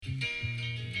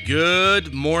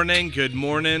Good morning, good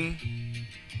morning.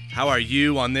 How are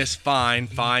you on this fine,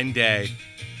 fine day?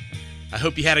 I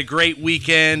hope you had a great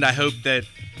weekend. I hope that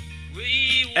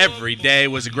every day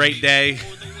was a great day.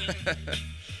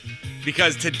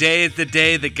 Because today is the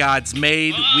day that God's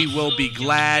made. We will be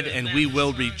glad and we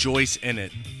will rejoice in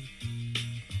it.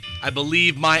 I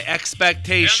believe my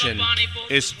expectation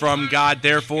is from God,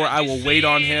 therefore I will wait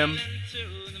on Him.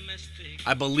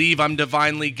 I believe I'm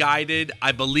divinely guided.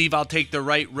 I believe I'll take the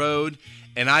right road.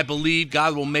 And I believe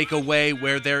God will make a way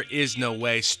where there is no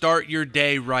way. Start your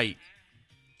day right.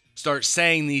 Start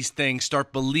saying these things.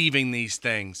 Start believing these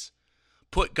things.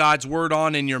 Put God's word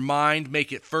on in your mind.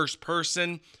 Make it first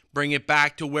person. Bring it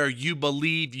back to where you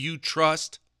believe, you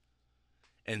trust.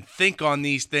 And think on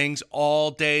these things all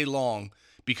day long,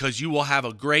 because you will have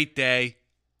a great day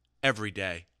every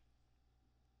day.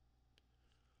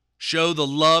 Show the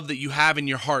love that you have in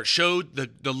your heart. Show the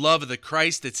love of the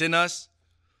Christ that's in us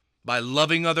by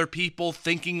loving other people,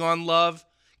 thinking on love.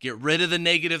 Get rid of the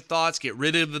negative thoughts. Get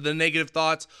rid of the negative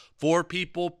thoughts for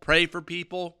people. Pray for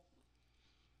people.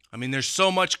 I mean, there's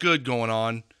so much good going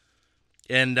on.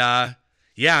 And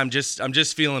I'm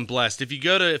just feeling blessed. If you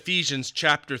go to Ephesians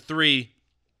chapter 3,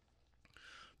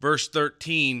 verse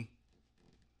 13,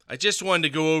 I just wanted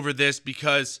to go over this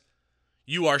because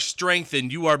you are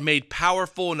strengthened, you are made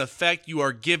powerful in effect, you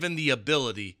are given the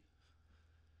ability.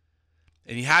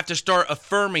 And you have to start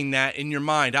affirming that in your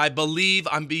mind. I believe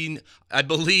I'm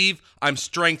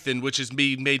strengthened, which is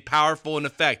being made powerful in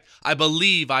effect. I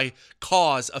believe I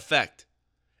cause effect.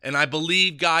 And I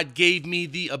believe God gave me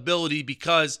the ability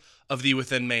because of the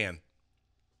within man.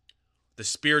 The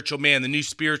spiritual man, the new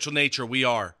spiritual nature we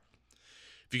are.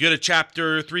 If you go to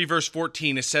chapter 3, verse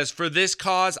 14, it says, "For this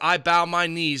cause I bow my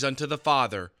knees unto the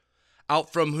Father,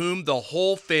 out from whom the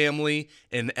whole family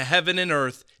in heaven and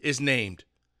earth is named,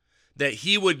 that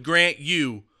he would grant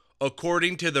you,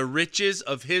 according to the riches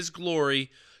of his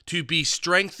glory, to be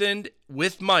strengthened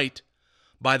with might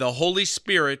by the Holy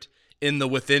Spirit in the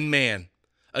within man."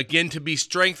 Again, to be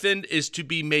strengthened is to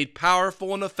be made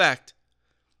powerful in effect,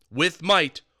 with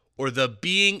might, or the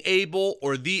being able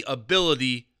or the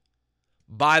ability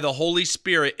by the Holy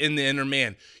Spirit in the inner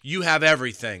man. You have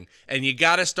everything, and you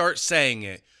got to start saying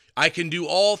it. I can do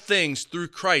all things through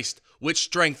Christ, which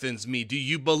strengthens me. Do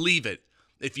you believe it?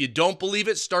 If you don't believe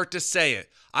it, start to say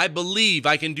it. I believe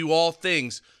I can do all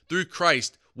things through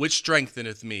Christ, which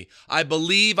strengtheneth me. I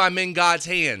believe I'm in God's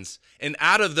hands, and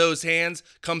out of those hands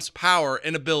comes power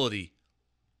and ability.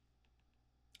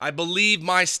 I believe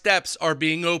my steps are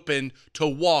being opened to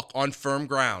walk on firm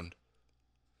ground.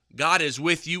 God is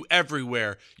with you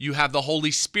everywhere. You have the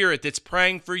Holy Spirit that's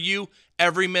praying for you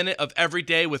every minute of every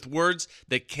day with words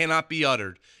that cannot be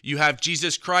uttered. You have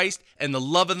Jesus Christ and the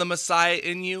love of the Messiah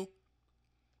in you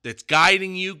that's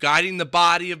guiding you, guiding the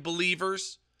body of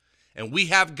believers. And we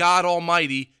have God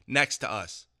Almighty next to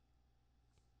us.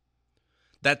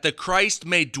 That the Christ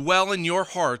may dwell in your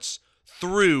hearts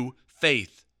through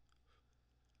faith.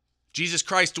 Jesus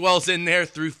Christ dwells in there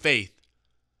through faith.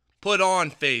 Put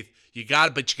on faith.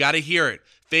 But you got to hear it.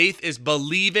 Faith is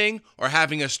believing or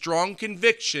having a strong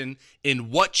conviction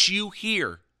in what you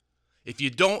hear. If you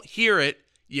don't hear it,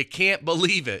 you can't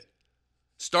believe it.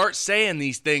 Start saying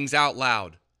these things out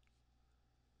loud.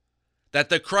 That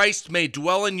the Christ may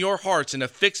dwell in your hearts in a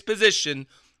fixed position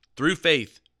through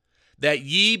faith. That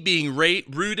ye, being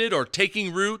rooted or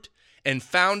taking root and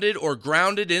founded or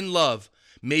grounded in love,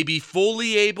 may be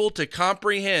fully able to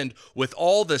comprehend with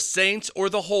all the saints or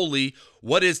the holy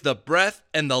what is the breadth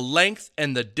and the length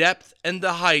and the depth and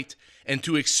the height, and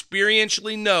to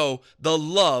experientially know the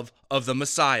love of the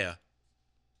Messiah.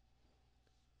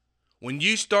 When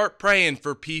you start praying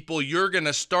for people, you're going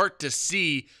to start to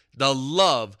see the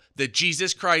love that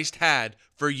Jesus Christ had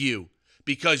for you,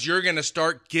 because you're going to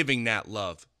start giving that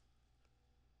love.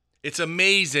 It's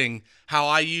amazing how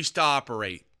I used to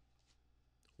operate.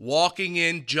 Walking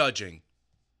in, judging.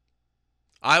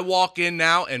 I walk in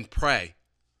now and pray.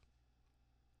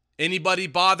 Anybody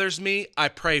bothers me, I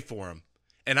pray for them.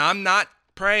 And I'm not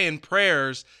praying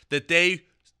prayers that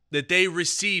they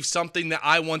receive something that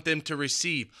I want them to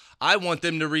receive. I want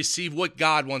them to receive what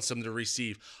God wants them to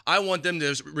receive. I want them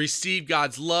to receive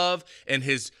God's love and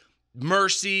His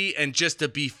mercy, and just to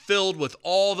be filled with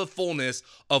all the fullness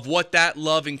of what that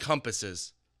love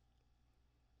encompasses.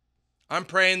 I'm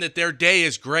praying that their day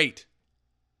is great.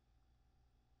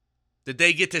 That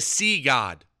they get to see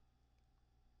God.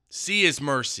 See His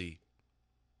mercy.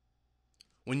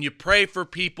 When you pray for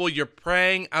people, you're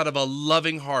praying out of a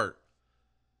loving heart.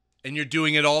 And you're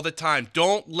doing it all the time.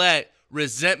 Don't let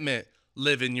resentment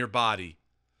live in your body.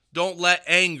 Don't let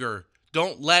anger,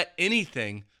 don't let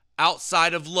anything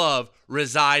outside of love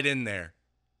reside in there.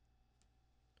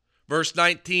 Verse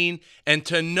 19, and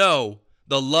to know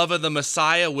the love of the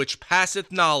Messiah which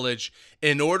passeth knowledge,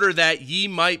 in order that ye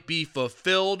might be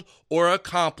fulfilled or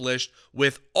accomplished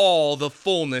with all the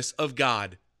fullness of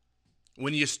God.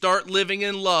 When you start living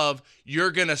in love,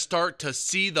 you're going to start to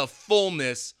see the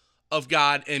fullness of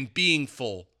God and being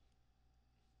full.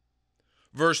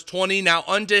 Verse 20, now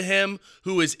unto him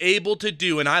who is able to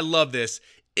do, and I love this,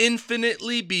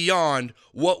 infinitely beyond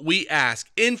what we ask,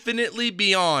 infinitely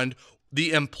beyond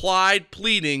the implied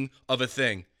pleading of a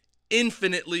thing,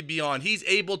 infinitely beyond. He's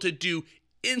able to do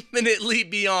infinitely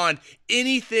beyond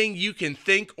anything you can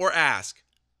think or ask.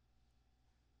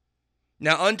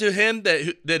 Now unto him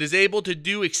that is able to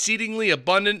do exceedingly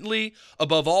abundantly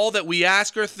above all that we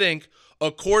ask or think,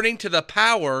 according to the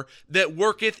power that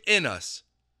worketh in us.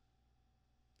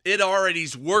 It already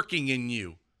is working in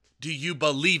you. Do you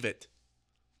believe it?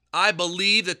 I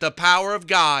believe that the power of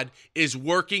God is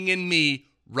working in me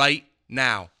right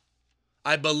now.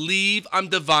 I believe I'm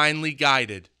divinely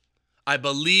guided. I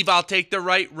believe I'll take the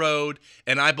right road,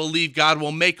 and I believe God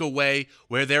will make a way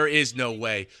where there is no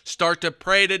way. Start to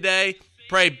pray today.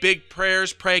 Pray big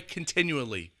prayers. Pray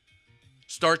continually.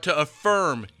 Start to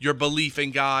affirm your belief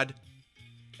in God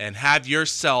and have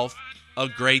yourself a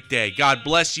great day. God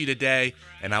bless you today,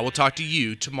 and I will talk to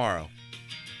you tomorrow.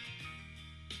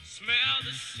 Smell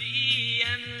the sea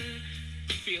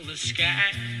and feel the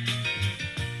sky.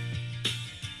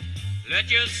 Let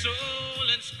your soul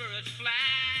and spirit fly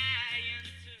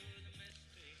into the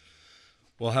mystic.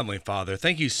 Well, Heavenly Father,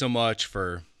 thank you so much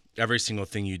for every single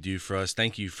thing you do for us.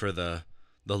 Thank you for the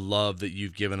love that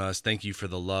you've given us. Thank you for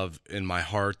the love in my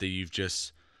heart that you've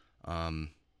just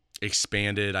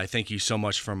expanded. I thank you so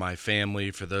much for my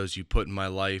family, for those you put in my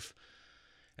life.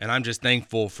 And I'm just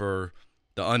thankful for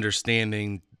the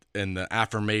understanding and the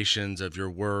affirmations of your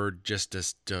word, just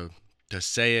to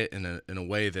say it in a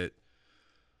way that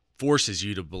forces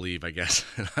you to believe, I guess.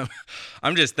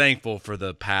 I'm just thankful for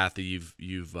the path that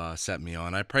you've set me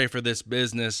on. I pray for this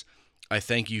business. I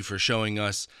thank you for showing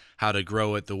us how to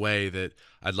grow it the way that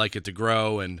I'd like it to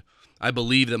grow, and I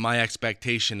believe that my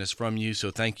expectation is from you,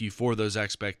 so thank you for those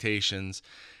expectations,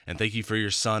 and thank you for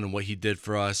your son and what he did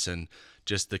for us, and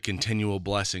just the continual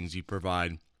blessings you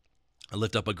provide. I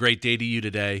lift up a great day to you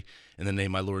today, in the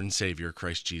name of my Lord and Savior,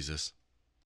 Christ Jesus.